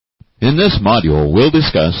In this module, we'll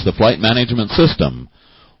discuss the Flight Management System,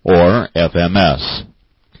 or FMS.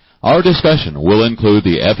 Our discussion will include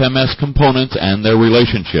the FMS components and their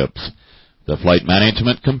relationships, the Flight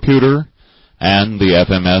Management Computer, and the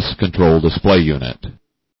FMS Control Display Unit.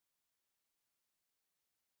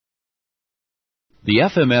 The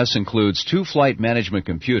FMS includes 2 flight management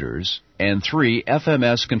computers and 3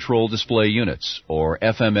 FMS Control Display Units, or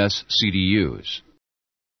FMS CDUs.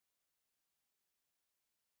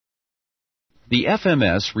 The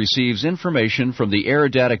FMS receives information from the air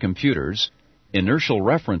data computers, inertial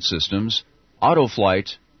reference systems,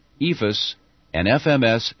 autoflight, EFIS, and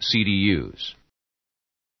FMS CDUs.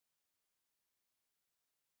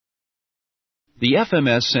 The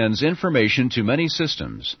FMS sends information to many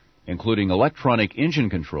systems, including electronic engine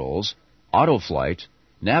controls, autoflight,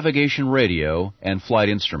 navigation radio, and flight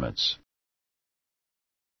instruments.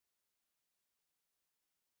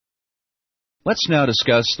 Let's now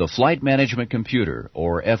discuss the Flight Management Computer,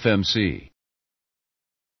 or FMC.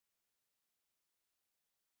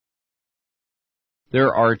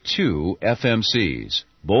 There are 2 FMCs.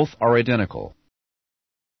 Both are identical.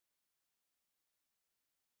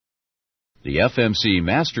 The FMC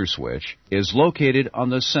master switch is located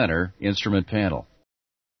on the center instrument panel.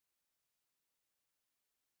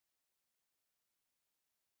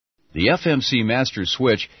 The FMC master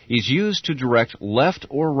switch is used to direct left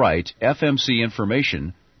or right FMC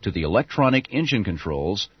information to the electronic engine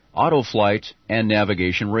controls, autoflight, and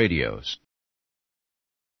navigation radios.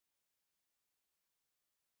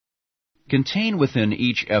 Contained within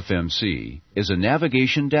each FMC is a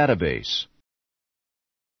navigation database.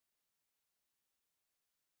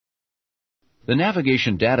 The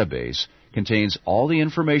navigation database contains all the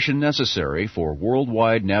information necessary for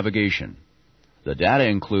worldwide navigation. The data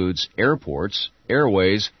includes airports,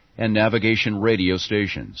 airways, and navigation radio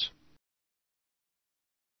stations.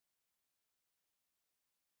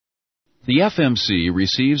 The FMC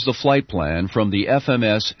receives the flight plan from the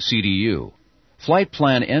FMS CDU. Flight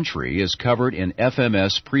plan entry is covered in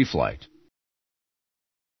FMS pre-flight.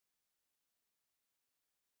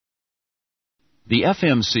 The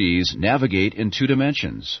FMCs navigate in 2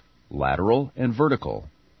 dimensions, lateral and vertical,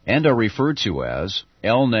 and are referred to as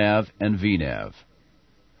LNAV and VNAV.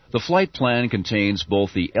 The flight plan contains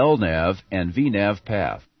both the LNAV and VNAV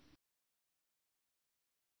path.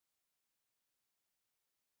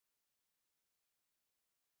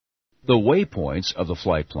 The waypoints of the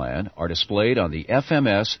flight plan are displayed on the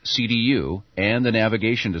FMS CDU and the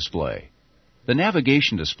navigation display. The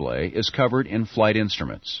navigation display is covered in flight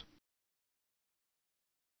instruments.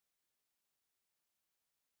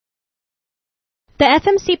 The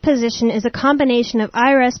FMC position is a combination of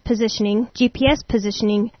IRS positioning, GPS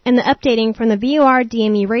positioning, and the updating from the VOR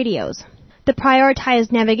DME radios. The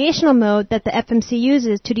prioritized navigational mode that the FMC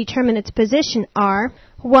uses to determine its position are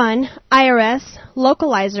 1. IRS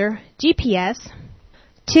localizer GPS,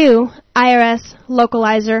 2. IRS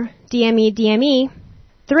localizer DME,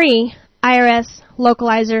 3. IRS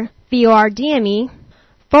localizer VOR DME,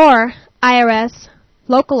 4. IRS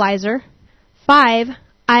localizer, 5.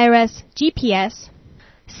 IRS GPS,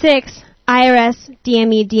 6. IRS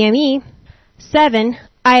DME, 7.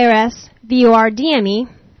 IRS VOR DME,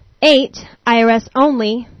 8. IRS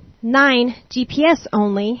only, 9. GPS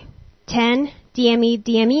only, 10.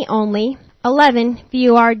 DME only, 11.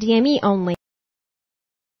 VOR DME only.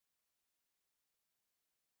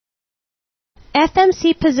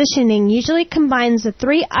 FMC positioning usually combines the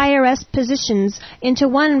 3 IRS positions into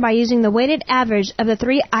one by using the weighted average of the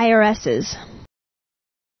 3 IRSs.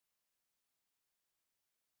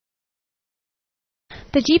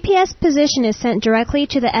 The GPS position is sent directly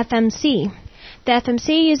to the FMC. The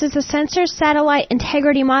FMC uses the sensor satellite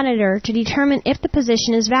integrity monitor to determine if the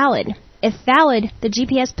position is valid. If valid, the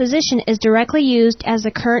GPS position is directly used as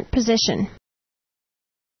the current position.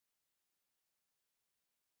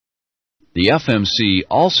 The FMC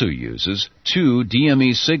also uses 2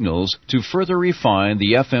 DME signals to further refine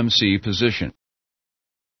the FMC position.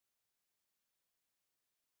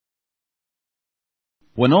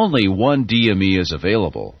 When only one DME is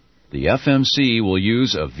available, the FMC will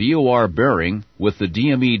use a VOR bearing with the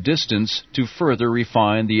DME distance to further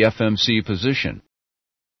refine the FMC position.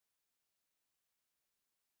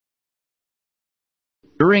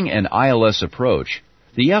 During an ILS approach,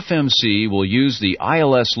 the FMC will use the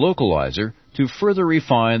ILS localizer to further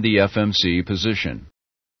refine the FMC position.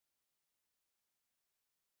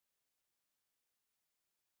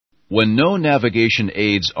 When no navigation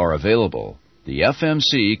aids are available, the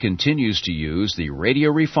FMC continues to use the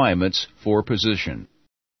radio refinements for position.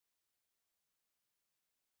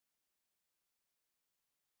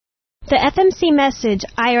 The FMC message,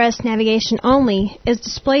 IRS navigation only, is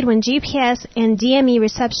displayed when GPS and DME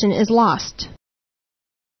reception is lost.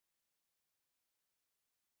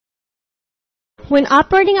 When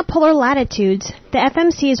operating at polar latitudes, the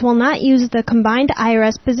FMCs will not use the combined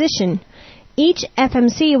IRS position. Each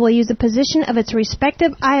FMC will use the position of its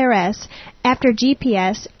respective IRS after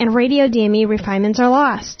GPS and radio DME refinements are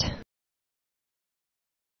lost.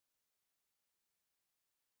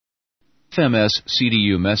 FMS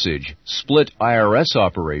CDU message split IRS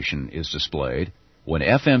operation is displayed when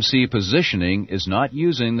FMC positioning is not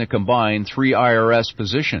using the combined 3 IRS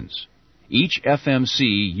positions. Each FMC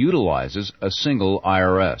utilizes a single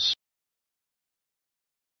IRS.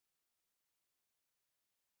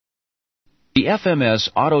 The FMS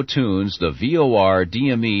auto-tunes the VOR,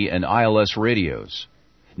 DME, and ILS radios.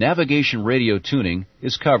 Navigation radio tuning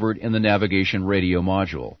is covered in the Navigation Radio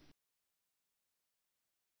module.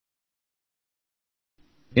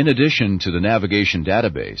 In addition to the navigation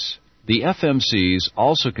database, the FMCs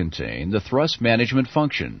also contain the Thrust Management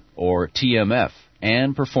Function, or TMF,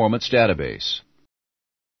 and Performance Database.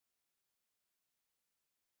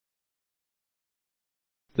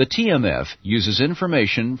 The TMF uses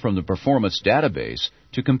information from the Performance Database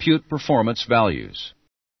to compute performance values.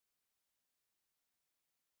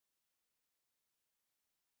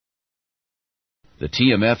 The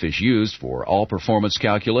TMF is used for all performance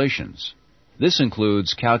calculations. This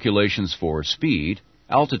includes calculations for speed,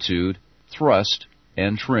 altitude, thrust,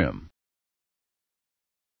 and trim.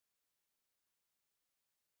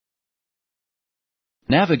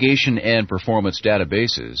 Navigation and performance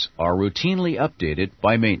databases are routinely updated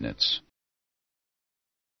by maintenance.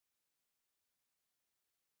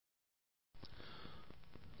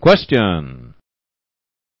 Question.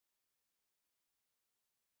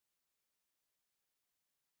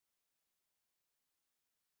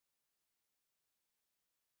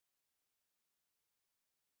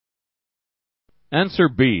 Answer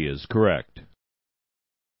B is correct.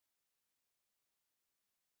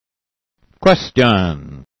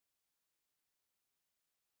 Question.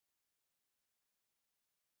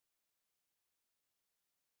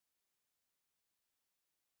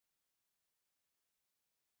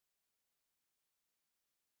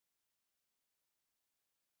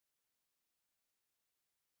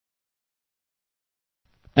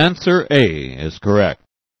 Answer A is correct.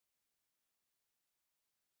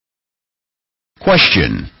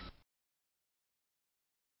 Question.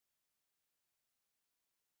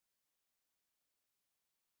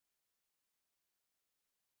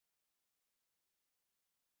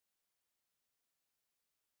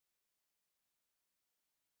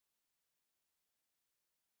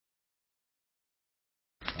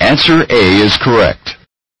 Answer A is correct.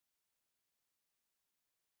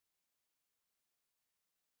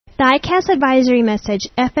 The ICAS advisory message,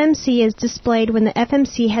 FMC, is displayed when the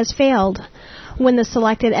FMC has failed. When the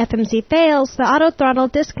selected FMC fails, the auto throttle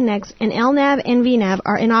disconnects and LNAV and VNAV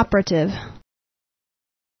are inoperative.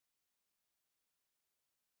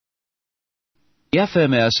 The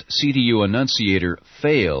FMS CDU annunciator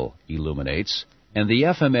fail illuminates, and the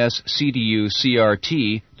FMS CDU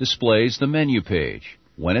CRT displays the menu page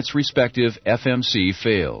when its respective FMC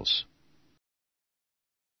fails.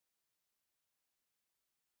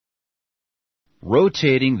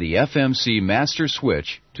 Rotating the FMC master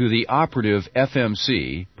switch to the operative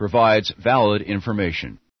FMC provides valid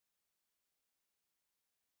information.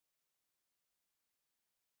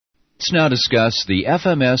 Let's now discuss the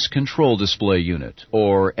FMS Control Display Unit,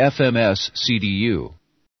 or FMS CDU.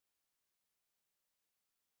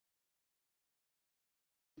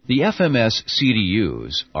 The FMS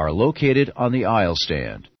CDUs are located on the aisle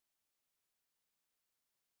stand.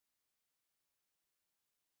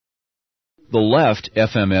 The left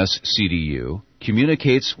FMS CDU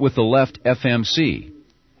communicates with the left FMC,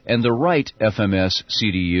 and the right FMS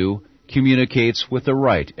CDU communicates with the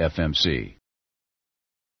right FMC.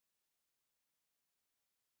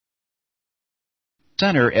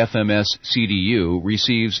 Center FMS CDU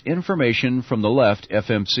receives information from the left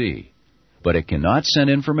FMC, but it cannot send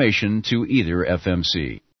information to either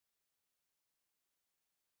FMC.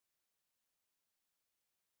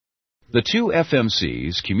 The two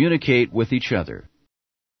FMCs communicate with each other.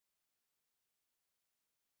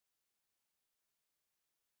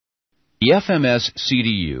 The FMS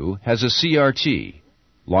CDU has a CRT,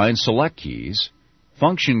 line select keys,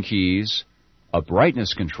 function keys, a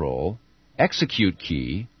brightness control, execute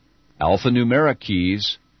key, alphanumeric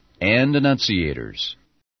keys, and annunciators.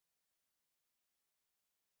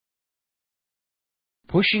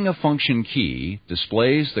 Pushing a function key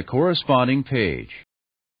displays the corresponding page.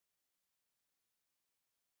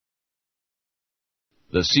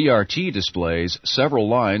 The CRT displays several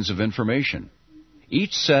lines of information.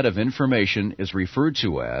 Each set of information is referred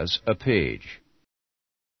to as a page.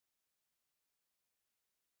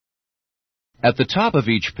 At the top of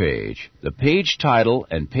each page, the page title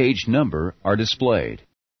and page number are displayed.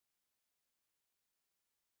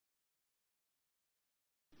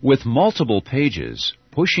 With multiple pages,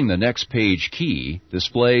 pushing the next page key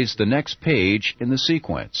displays the next page in the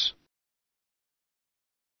sequence.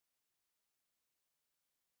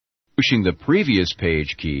 Pushing the previous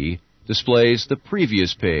page key displays the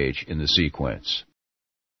previous page in the sequence.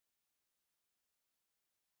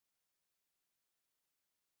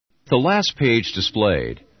 The last page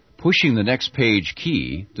displayed, pushing the next page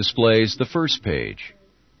key displays the first page.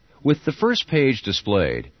 With the first page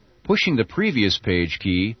displayed, pushing the previous page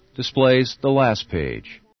key displays the last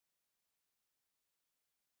page.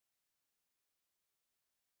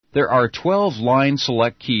 There are 12 line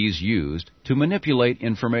select keys used to manipulate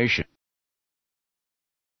information.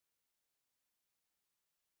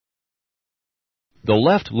 The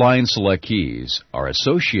left line select keys are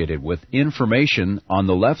associated with information on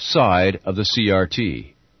the left side of the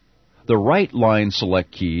CRT. The right line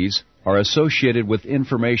select keys are associated with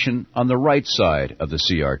information on the right side of the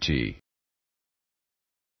CRT.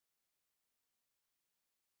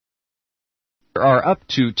 There are up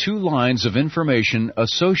to 2 lines of information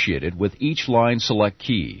associated with each line select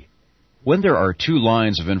key. When there are 2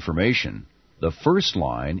 lines of information, the first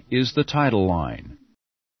line is the title line.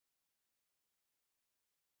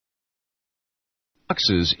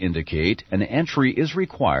 Boxes indicate an entry is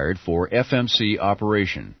required for FMC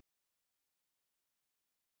operation.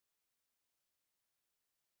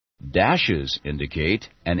 Dashes indicate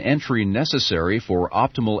an entry necessary for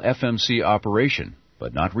optimal FMC operation,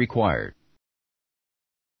 but not required.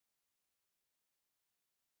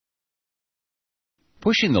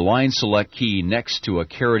 Pushing the line select key next to a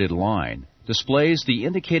careted line displays the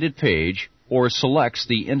indicated page or selects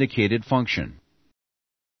the indicated function.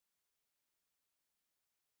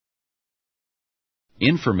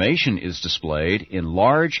 Information is displayed in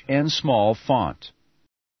large and small font.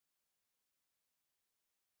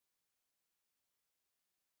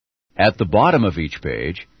 At the bottom of each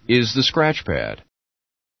page is the scratch pad.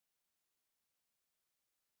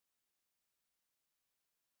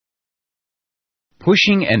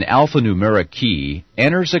 Pushing an alphanumeric key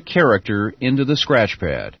enters a character into the scratch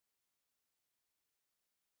pad.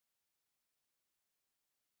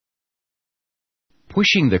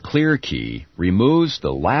 Pushing the clear key removes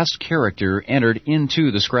the last character entered into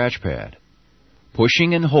the scratch pad.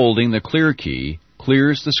 Pushing and holding the clear key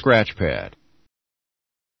clears the scratch pad.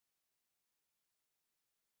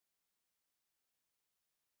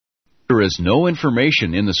 There is no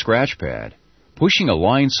information in the scratch pad. Pushing a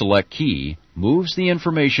line select key moves the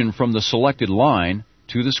information from the selected line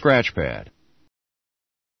to the scratch pad.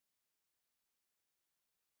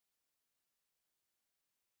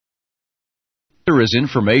 There is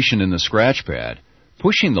information in the scratch pad.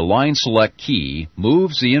 Pushing the line select key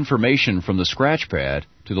moves the information from the scratch pad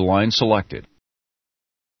to the line selected.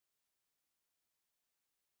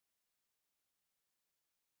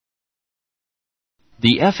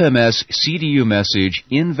 The FMS CDU message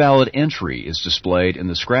invalid entry is displayed in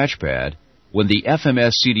the scratch pad when the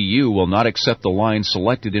FMS CDU will not accept the line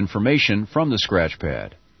selected information from the scratch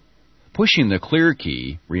pad. Pushing the clear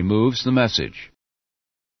key removes the message.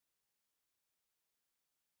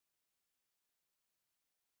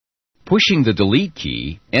 Pushing the delete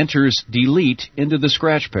key enters delete into the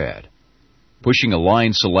scratch pad. Pushing a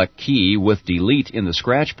line select key with delete in the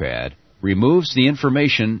scratch pad removes the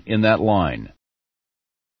information in that line.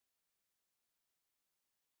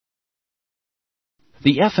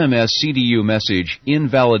 The FMS CDU message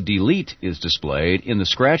invalid delete is displayed in the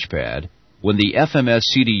scratch pad when the FMS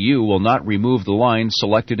CDU will not remove the line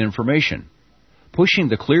selected information. Pushing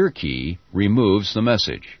the clear key removes the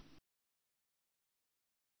message.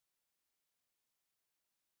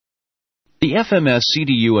 The FMS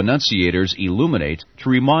CDU annunciators illuminate to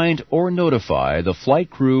remind or notify the flight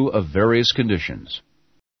crew of various conditions.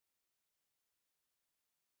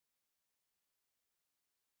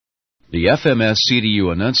 The FMS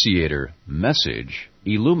CDU annunciator message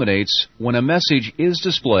illuminates when a message is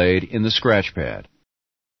displayed in the scratch pad.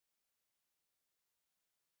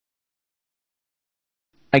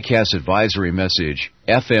 ICAS advisory message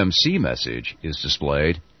FMC message is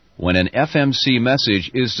displayed when an FMC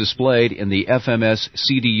message is displayed in the FMS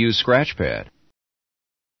CDU scratch pad.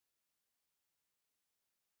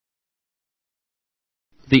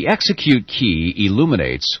 The execute key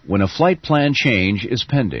illuminates when a flight plan change is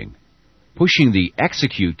pending. Pushing the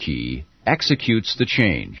execute key executes the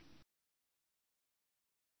change.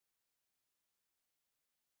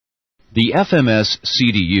 The FMS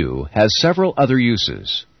CDU has several other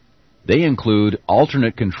uses. They include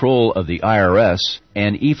alternate control of the IRS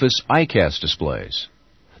and EFIS ICAS displays.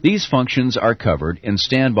 These functions are covered in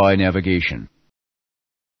standby navigation.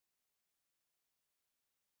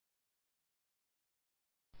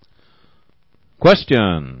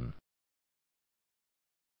 Question.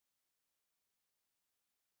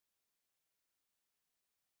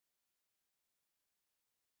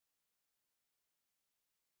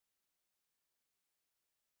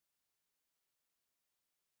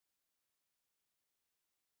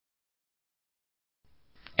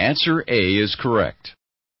 Answer A is correct.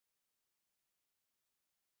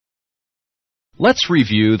 Let's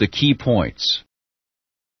review the key points.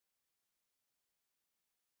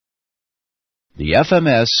 The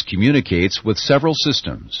FMS communicates with several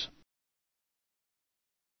systems.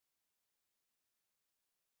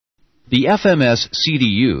 The FMS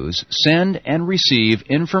CDUs send and receive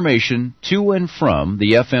information to and from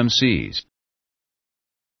the FMCs.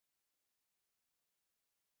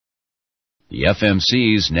 The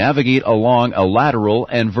FMCs navigate along a lateral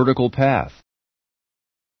and vertical path.